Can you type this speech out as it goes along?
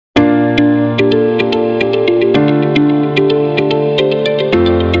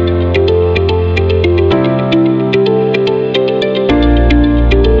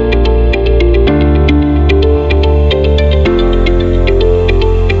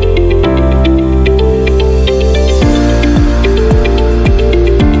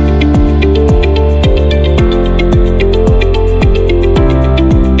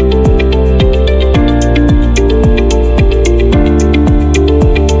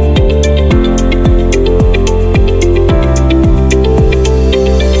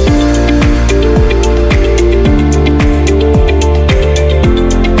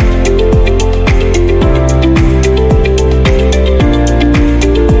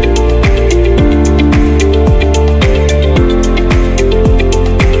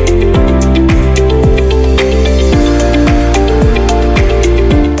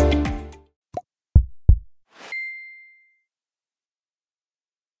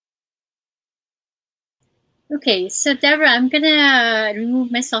Okay, so Deborah, I'm gonna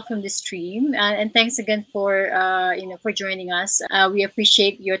remove myself from the stream, and thanks again for for joining us. We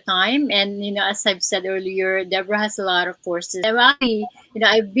appreciate your time, and as I've said earlier, Deborah has a lot of courses. I've actually,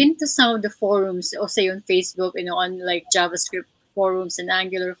 I've been to some of the forums, also on Facebook, on like JavaScript forums and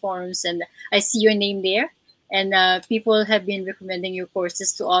Angular forums, and I see your name there. And people have been recommending your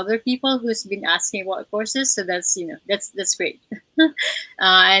courses to other people who's been asking about courses. So that's that's great.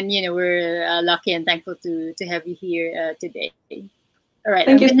 And we're lucky and thankful to have you here today. All right,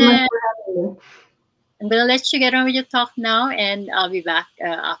 Thank you so much for having me. I'm gonna let you get on with your talk now, and I'll be back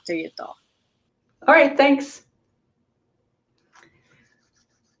after your talk. All right, thanks.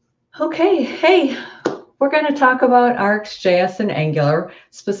 Okay, hey, we're going to talk about RxJS and Angular,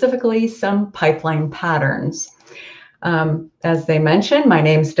 specifically some pipeline patterns. As they mentioned, my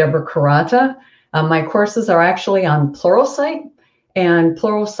name's Deborah Kurata. My courses are actually on Pluralsight, and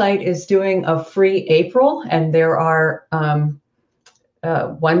Pluralsight is doing a free April, and there are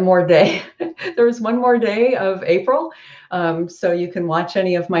one more day. There's one more day of April, so you can watch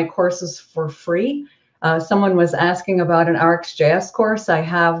any of my courses for free. Someone was asking about an RxJS course. I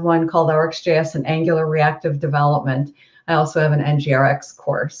have one called RxJS and Angular Reactive Development. I also have an NGRX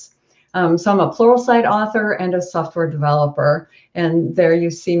course. So I'm a Pluralsight author and a software developer. And there you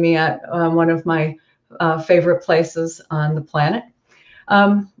see me at one of my favorite places on the planet.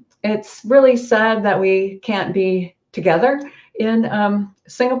 It's really sad that we can't be together in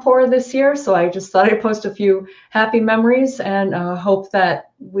Singapore this year. So I just thought I'd post a few happy memories and hope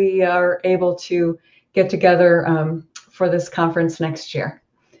that we are able to get together for this conference next year.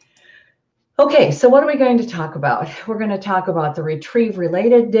 Okay, so what are we going to talk about? We're going to talk about the retrieve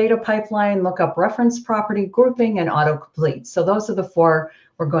related data pipeline, lookup reference property, grouping, and autocomplete. So those are the four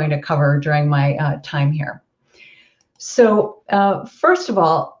we're going to cover during my time here. So first of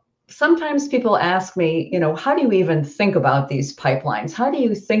all, sometimes people ask me, how do you even think about these pipelines? How do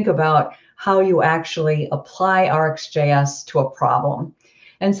you think about how you actually apply RxJS to a problem?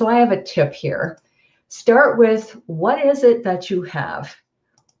 And so I have a tip here. Start with what is it that you have?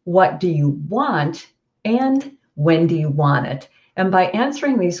 What do you want? And when do you want it? And by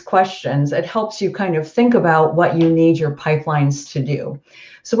answering these questions, it helps you kind of think about what you need your pipelines to do.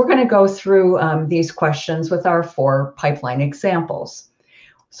 So we're going to go through these questions with our 4 pipeline examples.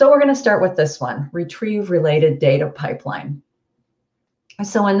 So we're going to start with this one, retrieve related data pipeline.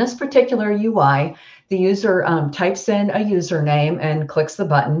 So in this particular UI, the user types in a username and clicks the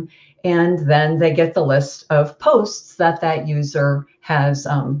button, and then they get the list of posts that that user has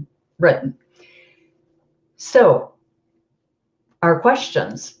written. So our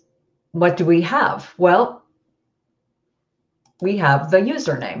questions, what do we have? Well, we have the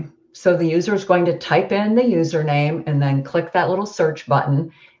username. So the user is going to type in the username and then click that little search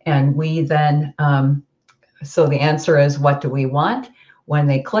button. And we then, so the answer is, what do we want? When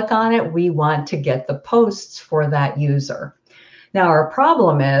they click on it, we want to get the posts for that user. Now, our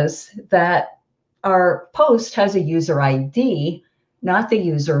problem is that our post has a user ID, not the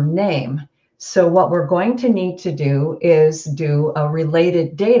username. So what we're going to need to do is do a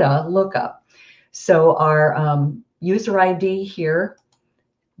related data lookup. So our user ID here,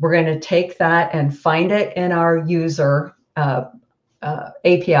 we're going to take that and find it in our user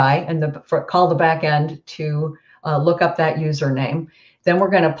API and call the backend to look up that username. Then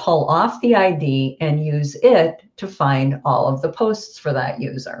we're going to pull off the ID and use it to find all of the posts for that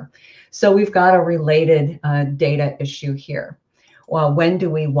user. So we've got a related data issue here. Well, when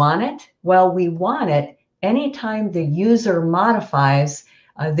do we want it? Well, we want it anytime the user modifies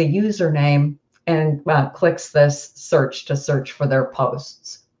the username and clicks this search to search for their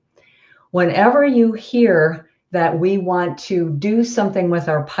posts. Whenever you hear that we want to do something with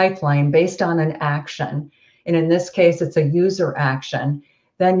our pipeline based on an action, and in this case, it's a user action,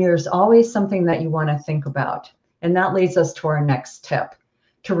 then there's always something that you want to think about. And that leads us to our next tip.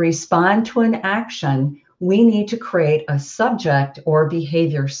 To respond to an action, we need to create a subject or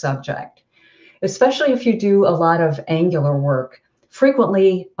behavior subject. Especially if you do a lot of Angular work,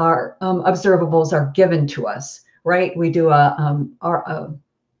 frequently our observables are given to us, right? We do an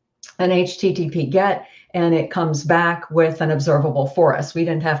HTTP GET, and it comes back with an observable for us. We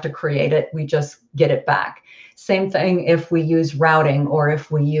didn't have to create it. We just get it back. Same thing if we use routing or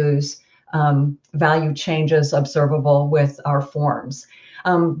if we use value changes observable with our forms.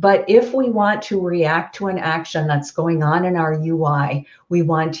 But if we want to react to an action that's going on in our UI, we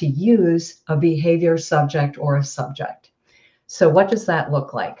want to use a behavior subject or a subject. So what does that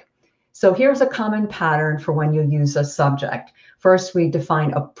look like? So here's a common pattern for when you use a subject. First, we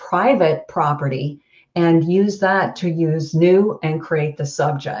define a private property and use that to use new and create the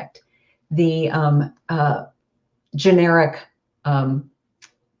subject. The generic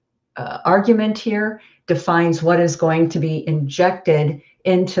argument here defines what is going to be injected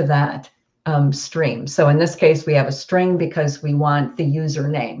into that stream. So in this case, we have a string because we want the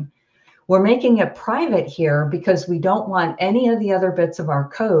username. We're making it private here because we don't want any of the other bits of our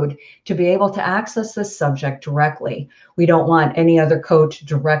code to be able to access this subject directly. We don't want any other code to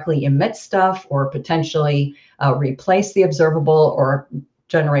directly emit stuff or potentially replace the observable or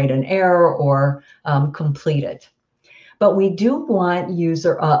generate an error or complete it. But we do want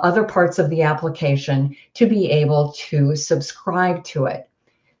other parts of the application to be able to subscribe to it.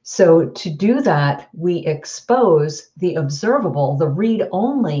 So to do that, we expose the observable, the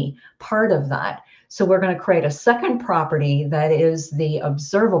read-only part of that. So we're going to create a second property that is the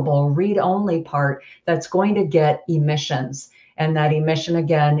observable read-only part that's going to get emissions. And that emission,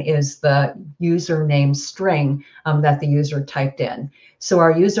 again, is the username string that the user typed in. So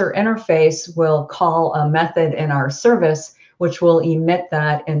our user interface will call a method in our service, which will emit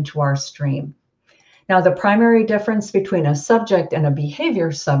that into our stream. Now, the primary difference between a subject and a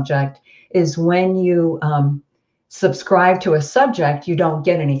behavior subject is when you subscribe to a subject, you don't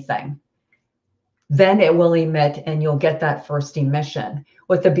get anything. Then it will emit and you'll get that first emission.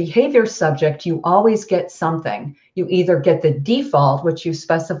 With the behavior subject, you always get something. You either get the default, which you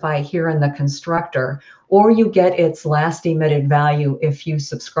specify here in the constructor, or you get its last emitted value if you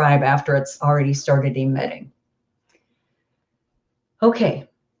subscribe after it's already started emitting. Okay.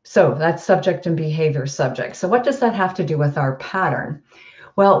 So that's subject and behavior subject. So what does that have to do with our pattern?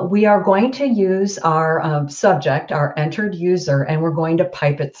 Well, we are going to use our subject, our entered user, and we're going to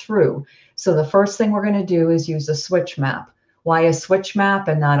pipe it through. So the first thing we're going to do is use a switch map. Why a switch map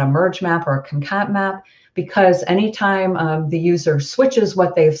and not a merge map or a concat map? Because anytime the user switches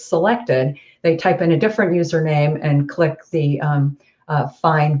what they've selected, they type in a different username and click the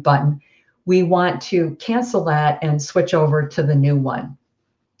find button. We want to cancel that and switch over to the new one.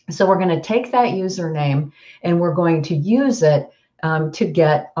 So we're going to take that username and we're going to use it to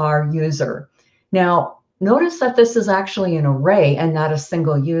get our user. Now, notice that this is actually an array and not a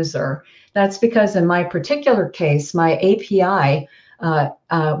single user. That's because in my particular case, my API,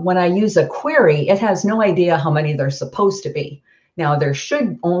 when I use a query, it has no idea how many there's supposed to be. Now, there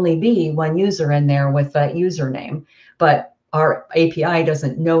should only be one user in there with that username, but our API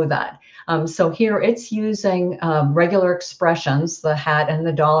doesn't know that. So here it's using regular expressions, the hat and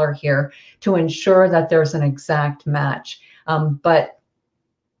the dollar here, to ensure that there's an exact match. But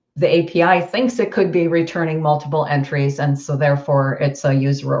the API thinks it could be returning multiple entries, and so therefore it's a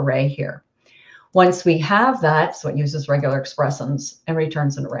user array here. Once we have that, so it uses regular expressions and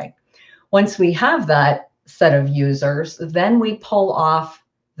returns an array. Once we have that set of users, then we pull off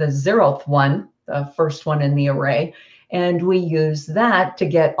the 0th one, the first one in the array, and we use that to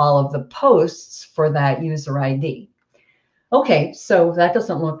get all of the posts for that user ID. Okay, so that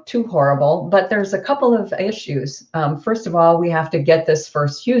doesn't look too horrible, but there's a couple of issues. First of all, we have to get this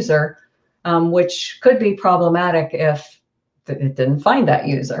first user, which could be problematic if it didn't find that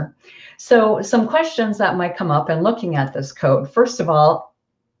user. So some questions that might come up in looking at this code. First of all,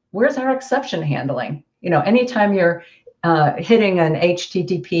 where's our exception handling? You know, anytime you're hitting an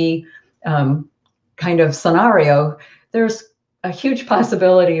HTTP kind of scenario, there's a huge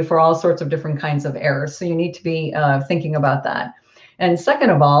possibility for all sorts of different kinds of errors. So you need to be thinking about that. And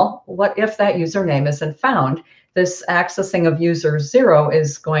second of all, what if that username isn't found? This accessing of user 0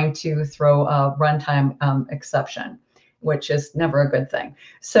 is going to throw a runtime exception, which is never a good thing.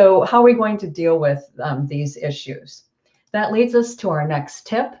 So how are we going to deal with these issues? That leads us to our next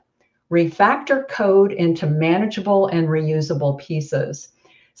tip: refactor code into manageable and reusable pieces.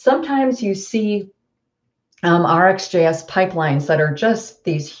 Sometimes you see RxJS pipelines that are just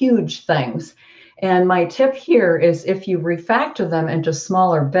these huge things. And my tip here is if you refactor them into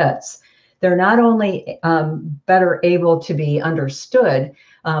smaller bits, they're not only better able to be understood,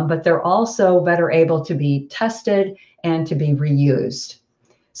 but they're also better able to be tested and to be reused.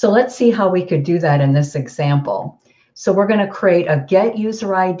 So let's see how we could do that in this example. So we're going to create a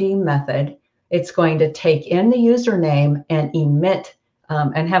getUserID method. It's going to take in the username and emit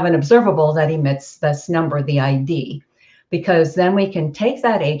and have an observable that emits this number, the ID, because then we can take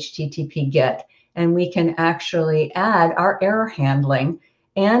that HTTP GET and we can actually add our error handling,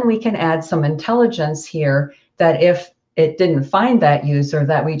 and we can add some intelligence here that if it didn't find that user,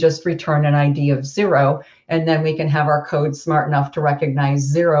 that we just return an ID of 0, and then we can have our code smart enough to recognize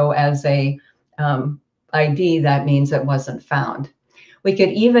 0 as a ID that means it wasn't found. We could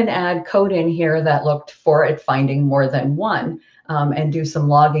even add code in here that looked for it finding more than one. And do some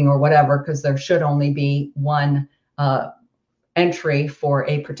logging or whatever, because there should only be one entry for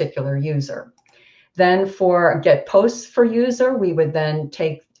a particular user. Then for get posts for user, we would then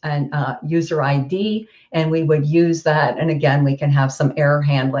take an user ID and we would use that. And again, we can have some error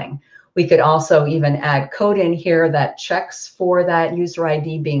handling. We could also even add code in here that checks for that user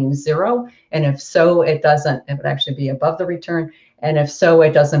ID being 0. And if so, it would actually be above the return. And if so,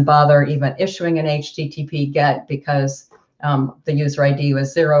 it doesn't bother even issuing an HTTP GET because the user ID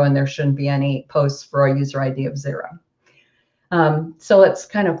was 0 and there shouldn't be any posts for a user ID of 0. So let's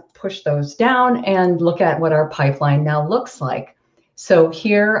kind of push those down and look at what our pipeline now looks like. So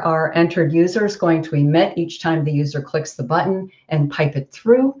here our entered user is going to emit each time the user clicks the button and pipe it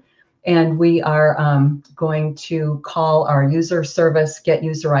through. And we are going to call our user service get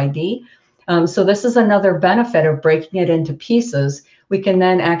user ID. So this is another benefit of breaking it into pieces. We can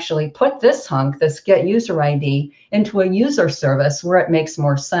then actually put this hunk, this get user ID, into a user service where it makes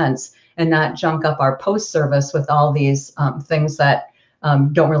more sense and not junk up our post service with all these things that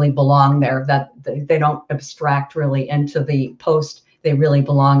don't really belong there, that they don't abstract really into the post. They really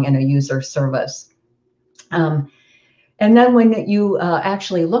belong in a user service. And then when you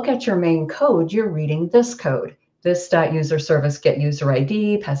actually look at your main code, you're reading this code, this.user service get user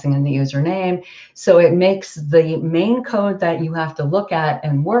ID, passing in the username. So it makes the main code that you have to look at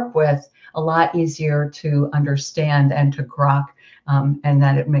and work with a lot easier to understand and to grok, and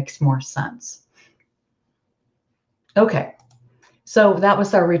that it makes more sense. Okay, so that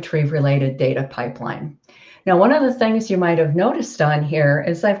was our retrieve related data pipeline. Now, one of the things you might have noticed on here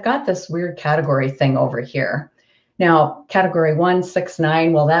is I've got this weird category thing over here. Now, category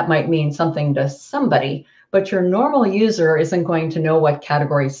 169, well, that might mean something to somebody, but your normal user isn't going to know what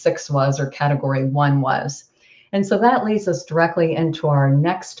category 6 was or category 1 was. And so that leads us directly into our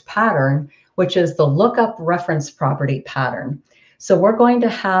next pattern, which is the lookup reference property pattern. So we're going to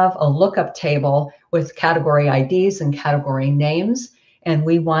have a lookup table with category IDs and category names, and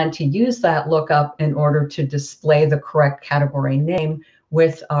we want to use that lookup in order to display the correct category name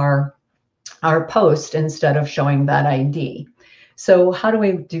with our post instead of showing that ID. So how do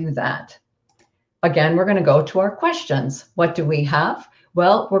we do that? Again, we're going to go to our questions. What do we have?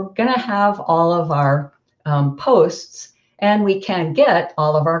 Well, we're going to have all of our posts, and we can get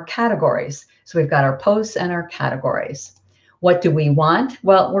all of our categories. So we've got our posts and our categories. What do we want?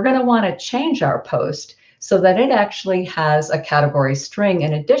 Well, we're going to want to change our post so that it actually has a category string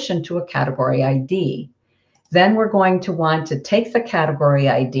in addition to a category ID. Then we're going to want to take the category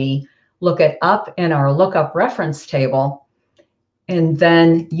ID, look it up in our lookup reference table, and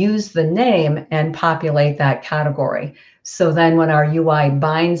then use the name and populate that category. So then when our UI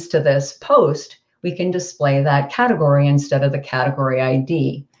binds to this post, we can display that category instead of the category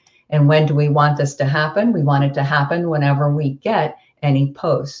ID. And when do we want this to happen? We want it to happen whenever we get any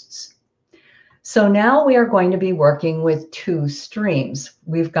posts. So now we are going to be working with two streams.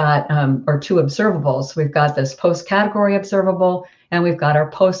 We've got, or two observables. We've got this post category observable, and we've got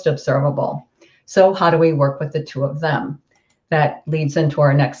our post observable. So how do we work with the two of them? That leads into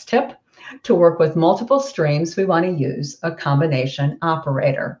our next tip. To work with multiple streams, we want to use a combination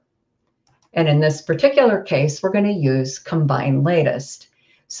operator. And in this particular case, we're going to use combine latest.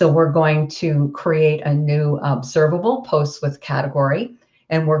 So we're going to create a new observable, posts with category,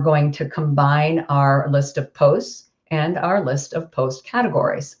 and we're going to combine our list of posts and our list of post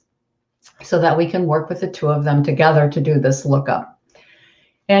categories so that we can work with the two of them together to do this lookup.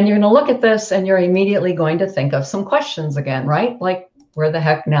 And you're going to look at this and you're immediately going to think of some questions again, right? Like, where the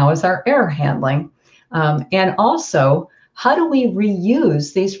heck now is our error handling? And also, how do we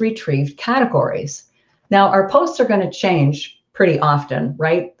reuse these retrieved categories? Now, our posts are going to change pretty often,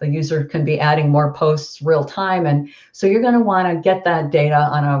 right? The user can be adding more posts real time. And so you're going to want to get that data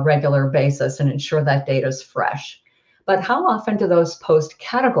on a regular basis and ensure that data is fresh. But how often do those post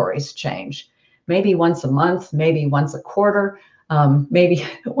categories change? Maybe once a month, maybe once a quarter, maybe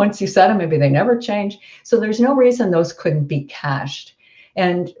once you set them, maybe they never change. So there's no reason those couldn't be cached.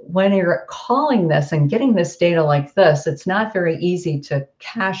 And when you're calling this and getting this data like this, it's not very easy to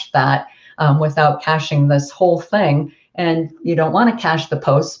cache that without caching this whole thing. And you don't want to cache the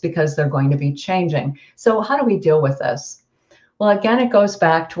posts because they're going to be changing. So how do we deal with this? Well, again, it goes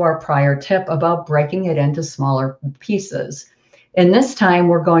back to our prior tip about breaking it into smaller pieces. And this time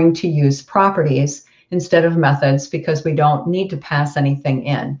we're going to use properties instead of methods because we don't need to pass anything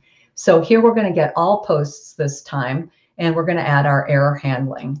in. So here we're going to get all posts this time, and we're going to add our error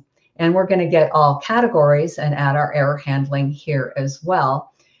handling. And we're going to get all categories and add our error handling here as well.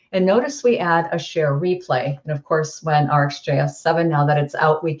 And notice we add a share replay. And of course, when RxJS 7, now that it's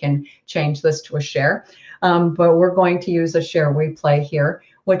out, we can change this to a share. But we're going to use a share replay here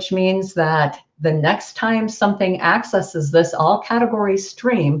which means that the next time something accesses this all categories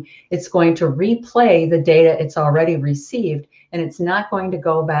stream, it's going to replay the data it's already received, and it's not going to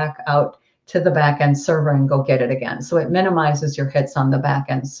go back out to the backend server and go get it again. So it minimizes your hits on the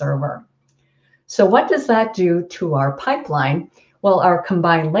backend server. So what does that do to our pipeline? Well, our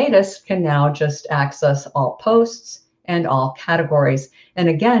combined latest can now just access all posts and all categories. And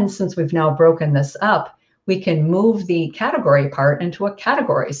again, since we've now broken this up, we can move the category part into a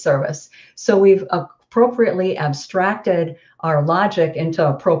category service. So we've appropriately abstracted our logic into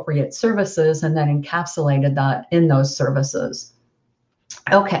appropriate services and then encapsulated that in those services.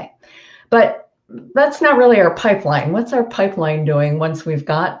 Okay, but that's not really our pipeline. What's our pipeline doing once we've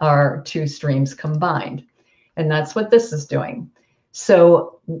got our two streams combined? And that's what this is doing.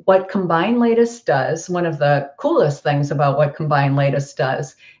 So what combine latest does, one of the coolest things about what combine latest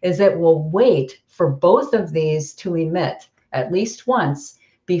does, is it will wait for both of these to emit at least once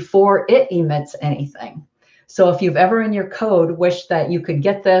before it emits anything. So if you've ever in your code wished that you could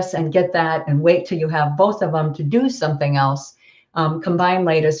get this and get that and wait till you have both of them to do something else, combine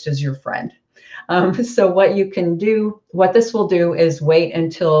latest is your friend. So what you can do, what this will do is wait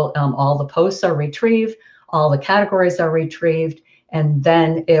until all the posts are retrieved, all the categories are retrieved, and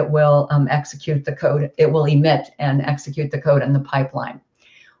then it will execute the code. It will emit and execute the code in the pipeline.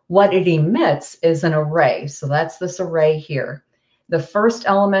 What it emits is an array. So that's this array here. The first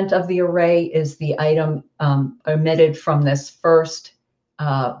element of the array is the item emitted from this first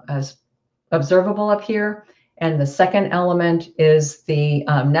as observable up here. And the second element is the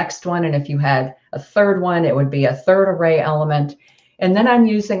next one. And if you had a third one, it would be a third array element. And then I'm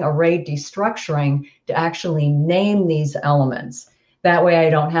using array destructuring to actually name these elements. That way I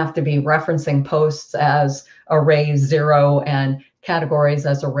don't have to be referencing posts as array 0 and categories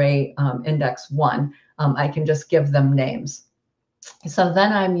as array index 1. I can just give them names. So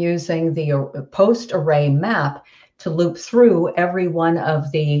then I'm using the post array map to loop through every one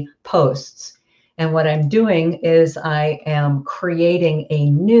of the posts. And what I'm doing is I am creating a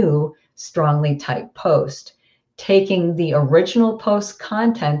new strongly typed post, taking the original post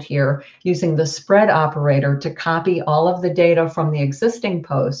content here, using the spread operator to copy all of the data from the existing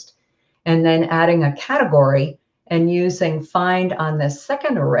post, and then adding a category and using find on this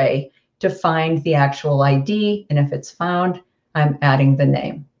second array to find the actual ID. And if it's found, I'm adding the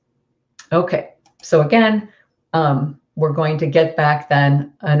name. Okay, so again, we're going to get back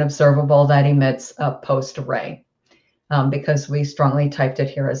then an observable that emits a post array because we strongly typed it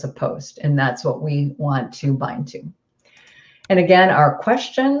here as a post, and that's what we want to bind to. And again, our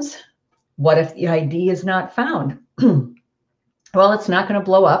questions, what if the ID is not found? Well, it's not going to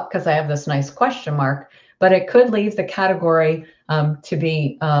blow up because I have this nice question mark, but it could leave the category to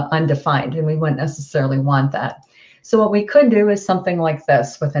be undefined, and we wouldn't necessarily want that. So what we could do is something like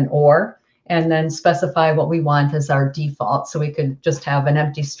this with an or, and then specify what we want as our default. So we could just have an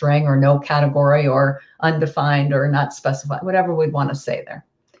empty string or no category or undefined or not specified, whatever we'd want to say there.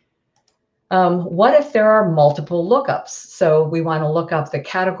 What if there are multiple lookups? So we want to look up the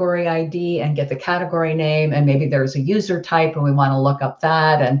category ID and get the category name, and maybe there's a user type and we want to look up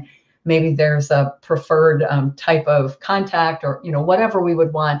that, and maybe there's a preferred type of contact, or whatever we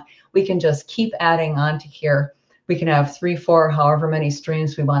would want. We can just keep adding on to here. We can have 3, 4, however many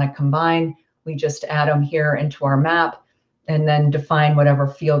streams we want to combine. We just add them here into our map and then define whatever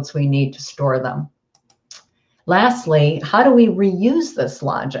fields we need to store them. Lastly, how do we reuse this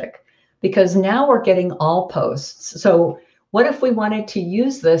logic? Because now we're getting all posts. So what if we wanted to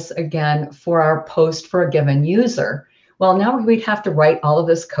use this again for our post for a given user? Well, now we'd have to write all of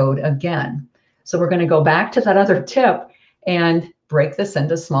this code again. So we're going to go back to that other tip and break this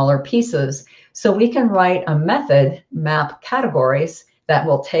into smaller pieces. So we can write a method, map categories, that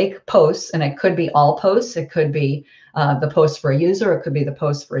will take posts, and it could be all posts, it could be the post for a user, it could be the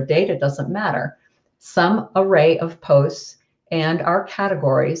post for a date, it doesn't matter. Some array of posts and our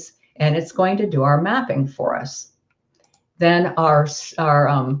categories, and it's going to do our mapping for us. Then our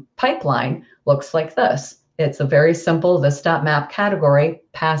pipeline looks like this. It's a very simple this.map category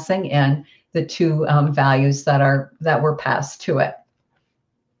passing in the two values that were passed to it.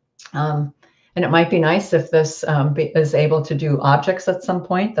 And it might be nice if this is able to do objects at some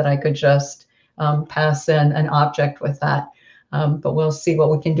point, that I could just pass in an object with that. But we'll see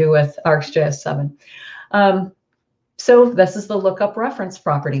what we can do with RxJS 7. So this is the lookup reference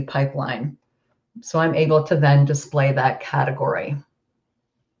property pipeline. So I'm able to then display that category.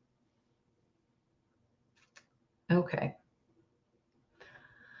 Okay.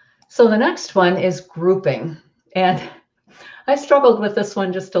 So the next one is grouping. And I struggled with this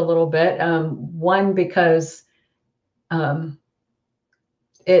one just a little bit. One, because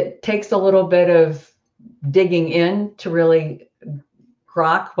it takes a little bit of digging in to really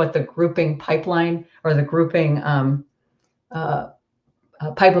grok what the grouping pipeline or the grouping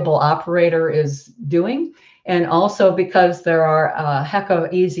pipeable operator is doing. And also because there are a heck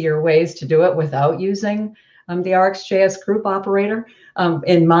of easier ways to do it without using the RxJS group operator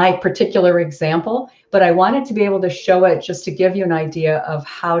in my particular example. But I wanted to be able to show it just to give you an idea of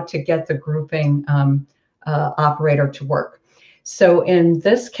how to get the grouping operator to work. So in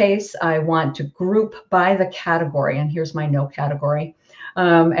this case, I want to group by the category, and here's my no category.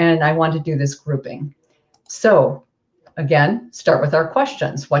 And I want to do this grouping. So again, start with our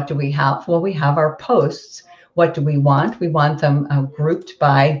questions. What do we have? Well, we have our posts. What do we want? We want them grouped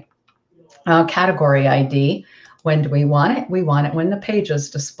by category ID. When do we want it? We want it when the page is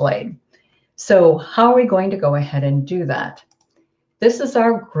displayed. So how are we going to go ahead and do that? This is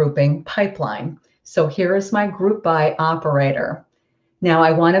our grouping pipeline. So here is my group by operator. Now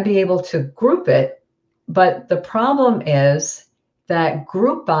I want to be able to group it, but the problem is that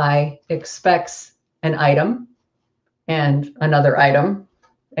group by expects an item and another item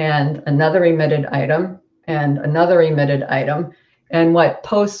and another emitted item and another emitted item. And what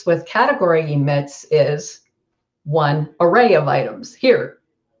posts with category emits is one array of items. Here,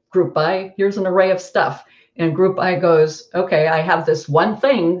 group by, here's an array of stuff. And group by goes, okay, I have this one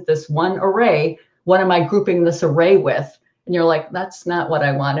thing, this one array. What am I grouping this array with? And you're like, that's not what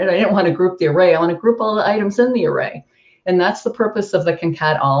I wanted. I didn't want to group the array. I want to group all the items in the array. And that's the purpose of the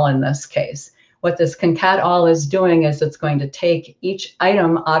concat all in this case. What this concat all is doing is it's going to take each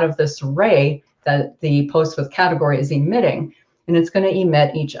item out of this array that the post with category is emitting, and it's going to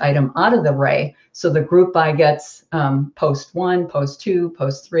emit each item out of the array. So the group by gets post 1, post 2,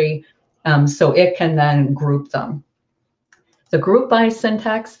 post 3, so it can then group them. The group by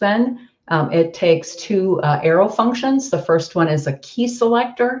syntax then, it takes two arrow functions. The first one is a key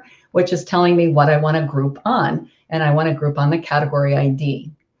selector, which is telling me what I want to group on, and I want to group on the category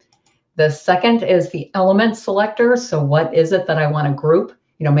ID. The second is the element selector. So what is it that I want to group?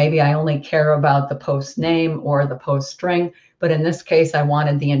 You know, maybe I only care about the post name or the post string, but in this case, I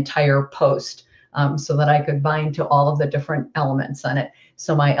wanted the entire post so that I could bind to all of the different elements on it.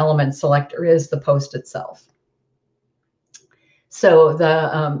 So my element selector is the post itself. So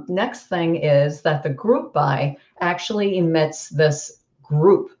the next thing is that the group by actually emits this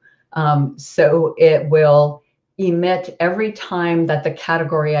group. So it will emit every time that the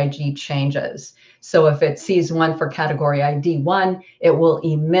category ID changes. So if it sees one for category ID 1, it will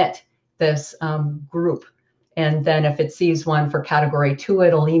emit this group. And then if it sees one for category 2,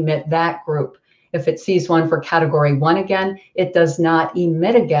 it'll emit that group. If it sees one for category 1 again, it does not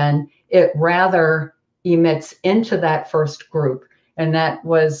emit again. It rather emits into that first group. And that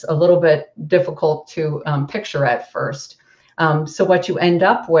was a little bit difficult to picture at first. So what you end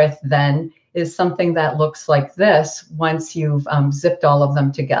up with then is something that looks like this once you've zipped all of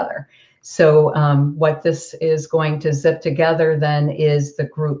them together. So what this is going to zip together then is the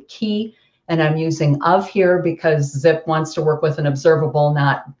group key. And I'm using of here because zip wants to work with an observable,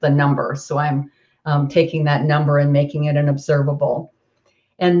 not the number. So I'm taking that number and making it an observable.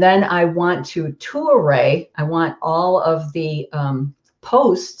 And then I want to array. I want all of the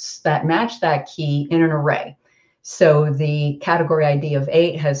posts that match that key in an array. So the category ID of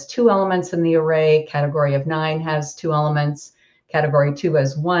 8 has 2 elements in the array. Category of 9 has 2 elements. Category 2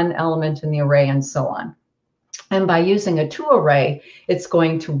 has 1 element in the array, and so on. And by using a to array, it's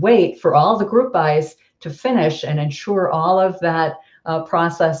going to wait for all the group bys to finish and ensure all of that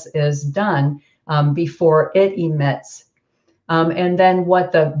process is done before it emits. And then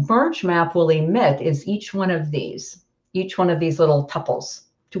what the merge map will emit is each one of these little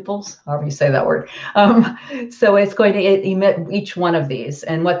tuples, however you say that word. So it's going to emit each one of these.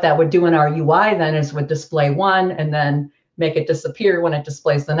 And what that would do in our UI then is would display one and then make it disappear when it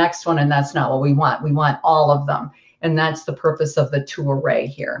displays the next one. And that's not what we want. We want all of them. And that's the purpose of the to array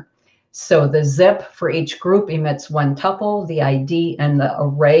here. So the zip for each group emits one tuple, the ID and the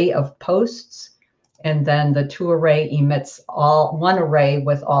array of posts. And then the to array emits one array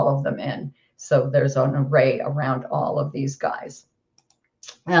with all of them in. So there's an array around all of these guys.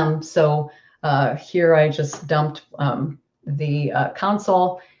 So here I just dumped the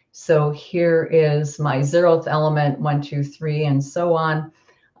console. So here is my 0th element, 1, 2, 3, and so on.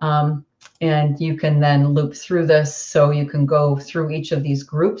 And you can then loop through this. So you can go through each of these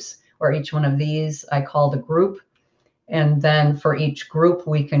groups, or each one of these I called a group. And then for each group,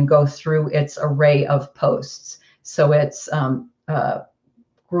 we can go through its array of posts. So it's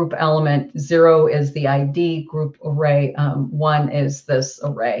group element 0 is the ID, group array 1 is this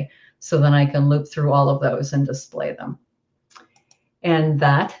array. So then I can loop through all of those and display them. And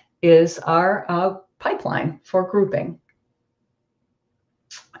that is our pipeline for grouping.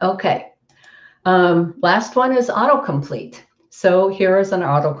 Okay, last one is autocomplete. So here is an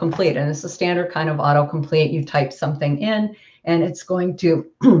autocomplete, and it's a standard kind of autocomplete. You type something in, and it's going to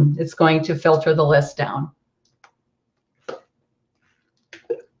it's going to filter the list down.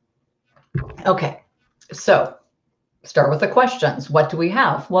 Okay, so start with the questions. What do we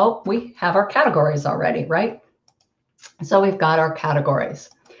have? Well, we have our categories already, right? So we've got our categories.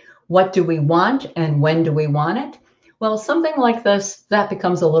 What do we want and when do we want it? Well, something like this, that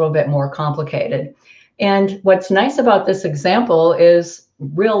becomes a little bit more complicated. And what's nice about this example is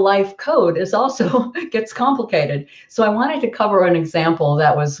real life code is also gets complicated. So I wanted to cover an example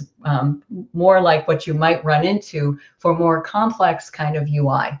that was more like what you might run into for more complex kind of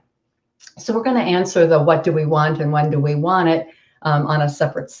UI. So we're going to answer the what do we want and when do we want it on a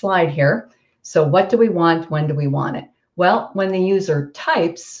separate slide here. So what do we want? When do we want it? Well, when the user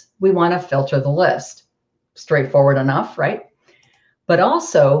types, we want to filter the list. Straightforward enough, right? But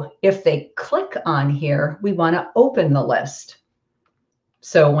also, if they click on here, we want to open the list.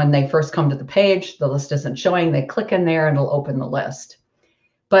 So when they first come to the page, the list isn't showing, they click in there and it'll open the list.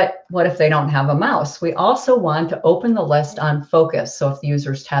 But what if they don't have a mouse? We also want to open the list on focus. So if the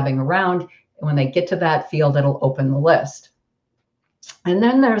user's tabbing around, when they get to that field, it'll open the list. And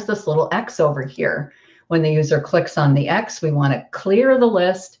then there's this little X over here. When the user clicks on the X, we want to clear the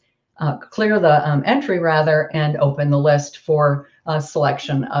list, clear the entry rather, and open the list for a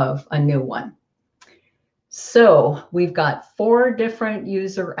selection of a new one. So we've got 4 different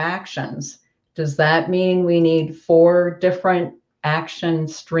user actions. Does that mean we need 4 different action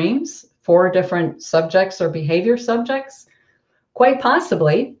streams, 4 different subjects or behavior subjects? Quite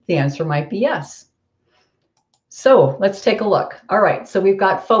possibly, the answer might be yes. So let's take a look. All right, so we've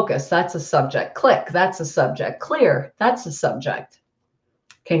got focus, that's a subject. Click, that's a subject. Clear, that's a subject.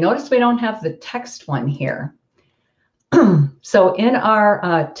 Okay, notice we don't have the text one here. So in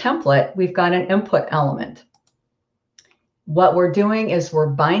our template, we've got an input element. What we're doing is we're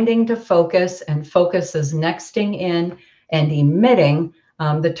binding to focus, and focus is nexting in and emitting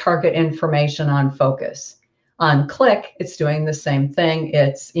the target information on focus. On click, it's doing the same thing.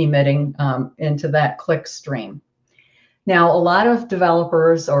 It's emitting into that click stream. Now, a lot of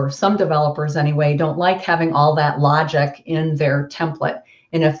developers, or some developers anyway, don't like having all that logic in their template.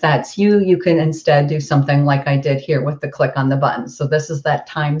 And if that's you, you can instead do something like I did here with the click on the button. So this is that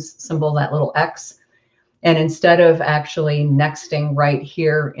times symbol, that little X. And instead of actually nexting right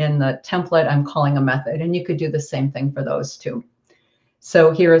here in the template, I'm calling a method. And you could do the same thing for those two.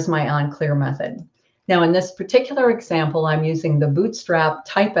 So here is my onClear method. Now, in this particular example, I'm using the Bootstrap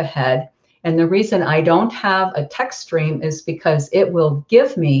type ahead. And the reason I don't have a text stream is because it will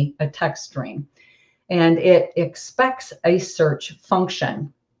give me a text stream. And it expects a search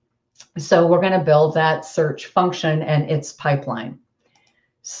function. So we're going to build that search function and its pipeline.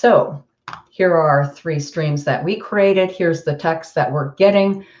 So here are our 3 streams that we created. Here's the text that we're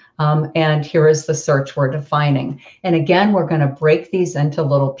getting. And here is the search we're defining. And again, we're going to break these into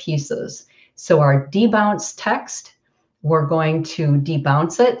little pieces. So our debounce text, we're going to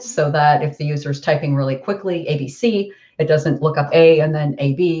debounce it so that if the user is typing really quickly, ABC, it doesn't look up A and then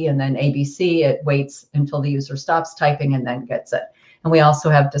AB and then ABC. It waits until the user stops typing and then gets it. And we also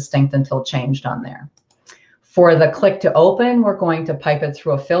have distinct until changed on there. For the click to open, we're going to pipe it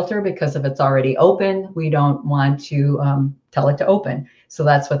through a filter because if it's already open, we don't want to tell it to open. So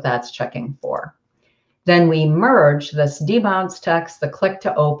that's what that's checking for. Then we merge this debounce text, the click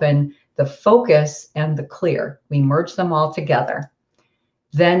to open, the focus, and the clear. We merge them all together.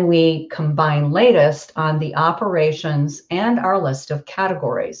 Then we combine latest on the operations and our list of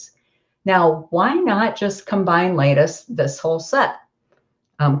categories. Now, why not just combine latest, this whole set?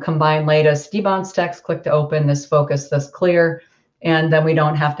 Combine latest, debounce text, click to open, this focus, this clear, and then we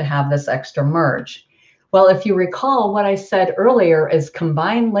don't have to have this extra merge. Well, if you recall, what I said earlier is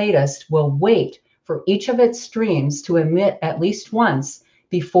combine latest will wait for each of its streams to emit at least once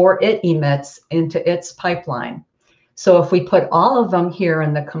before it emits into its pipeline. So if we put all of them here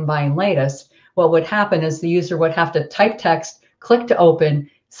in the combine latest, what would happen is the user would have to type text, click to open,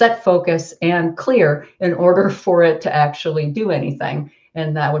 set focus, and clear in order for it to actually do anything.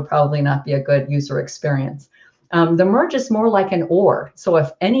 And that would probably not be a good user experience. The merge is more like an or. So if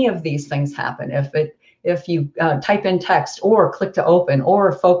any of these things happen, if you type in text or click to open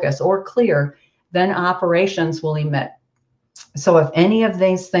or focus or clear, then operations will emit. So if any of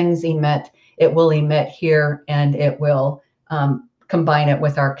these things emit, it will emit here and it will combine it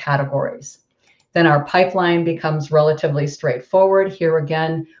with our categories. Then our pipeline becomes relatively straightforward. Here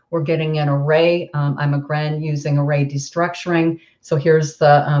again, we're getting an array. I'm again using array destructuring. So here's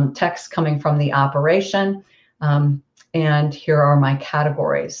the text coming from the operation. And here are my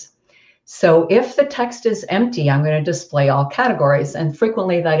categories. So if the text is empty, I'm going to display all categories. And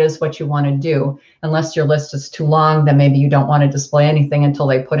frequently that is what you want to do. Unless your list is too long, then maybe you don't want to display anything until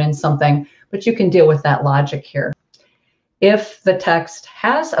they put in something, but you can deal with that logic here. If the text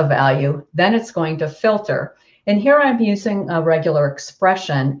has a value, then it's going to filter. And here I'm using a regular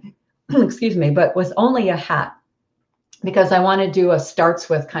expression, excuse me, but with only a hat, because I want to do a starts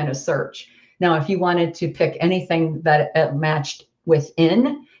with kind of search. Now, if you wanted to pick anything that matched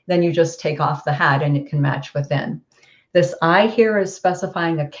within, then you just take off the hat and it can match within. This I here is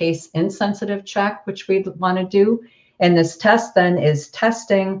specifying a case insensitive check, which we want to do. And this test then is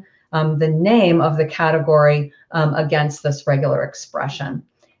testing the name of the category against this regular expression.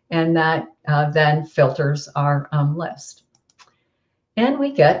 And that then filters our list. And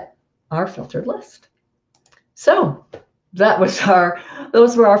we get our filtered list. So those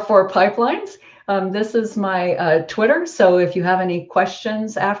were our 4 pipelines. This is my Twitter. So if you have any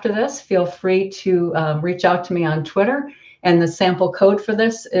questions after this, feel free to reach out to me on Twitter. And the sample code for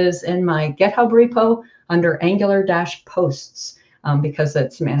this is in my GitHub repo under Angular-posts because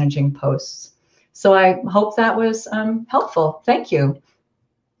it's managing posts. So I hope that was helpful. Thank you.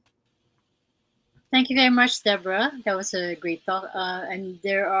 Thank you very much, Deborah. That was a great talk. And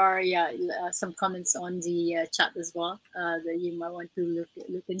there are some comments on the chat as well that you might want to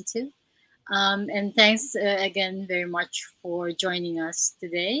look into. And thanks again very much for joining us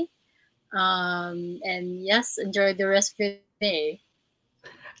today. And yes, enjoy the rest of your day.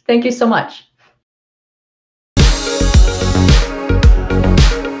 Thank you so much.